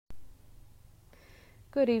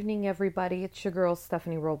Good evening, everybody. It's your girl,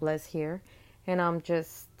 Stephanie Robles here, and I'm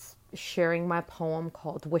just sharing my poem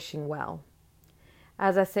called Wishing Well.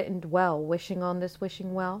 As I sit and dwell, wishing on this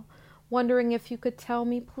wishing well, wondering if you could tell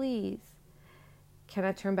me, please. Can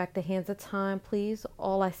I turn back the hands of time, please?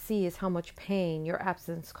 All I see is how much pain your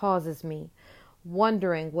absence causes me.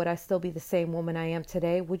 Wondering, would I still be the same woman I am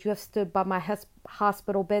today? Would you have stood by my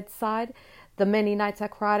hospital bedside the many nights I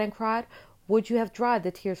cried and cried? Would you have dried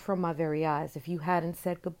the tears from my very eyes if you hadn't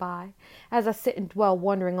said goodbye? As I sit and dwell,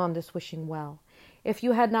 wondering on this wishing well. If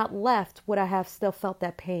you had not left, would I have still felt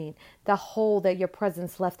that pain, the hole that your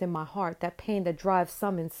presence left in my heart, that pain that drives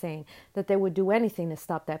some insane, that they would do anything to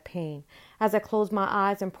stop that pain? As I close my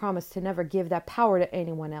eyes and promise to never give that power to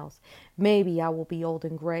anyone else, maybe I will be old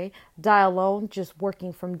and gray, die alone, just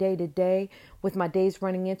working from day to day, with my days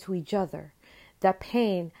running into each other. That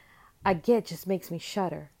pain I get just makes me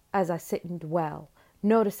shudder as I sit and dwell,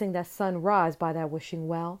 noticing that sun rise by that wishing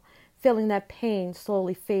well, feeling that pain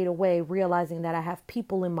slowly fade away, realizing that I have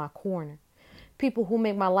people in my corner, people who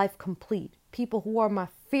make my life complete, people who are my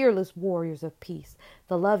fearless warriors of peace.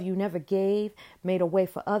 The love you never gave made a way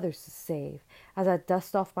for others to save. As I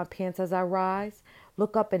dust off my pants as I rise,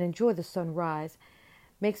 look up and enjoy the sunrise,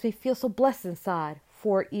 makes me feel so blessed inside,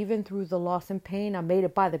 for even through the loss and pain, I made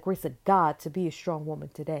it by the grace of God to be a strong woman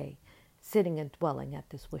today, sitting and dwelling at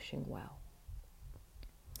this wishing well.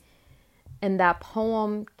 And that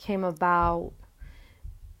poem came about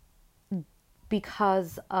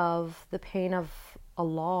because of the pain of a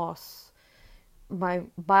loss. My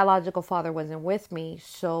biological father wasn't with me,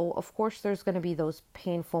 so of course there's going to be those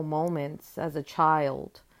painful moments as a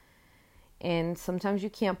child. And sometimes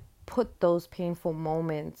you can't put those painful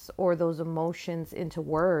moments or those emotions into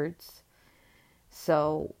words.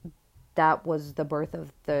 So that was the birth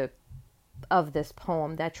of this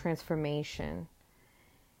poem, that transformation.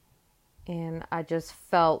 And I just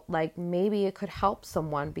felt like maybe it could help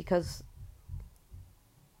someone, because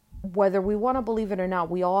whether we want to believe it or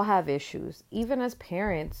not, we all have issues. Even as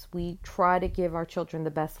parents, we try to give our children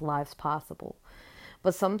the best lives possible.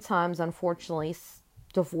 But sometimes, unfortunately,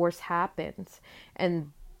 divorce happens.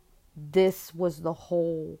 And this was the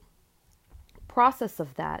whole process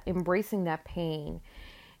of that, embracing that pain.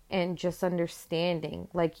 And just understanding,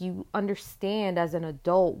 like, you understand as an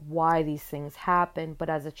adult why these things happen, but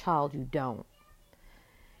as a child you don't.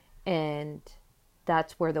 And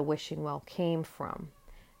that's where the wishing well came from.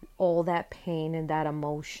 All that pain and that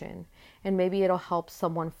emotion. And maybe it'll help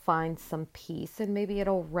someone find some peace, and maybe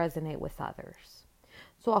it'll resonate with others.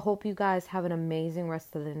 So I hope you guys have an amazing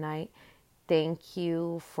rest of the night. Thank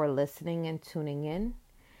you for listening and tuning in.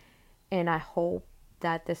 And I hope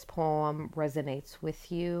that this poem resonates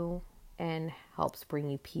with you and helps bring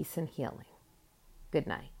you peace and healing. Good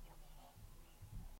night.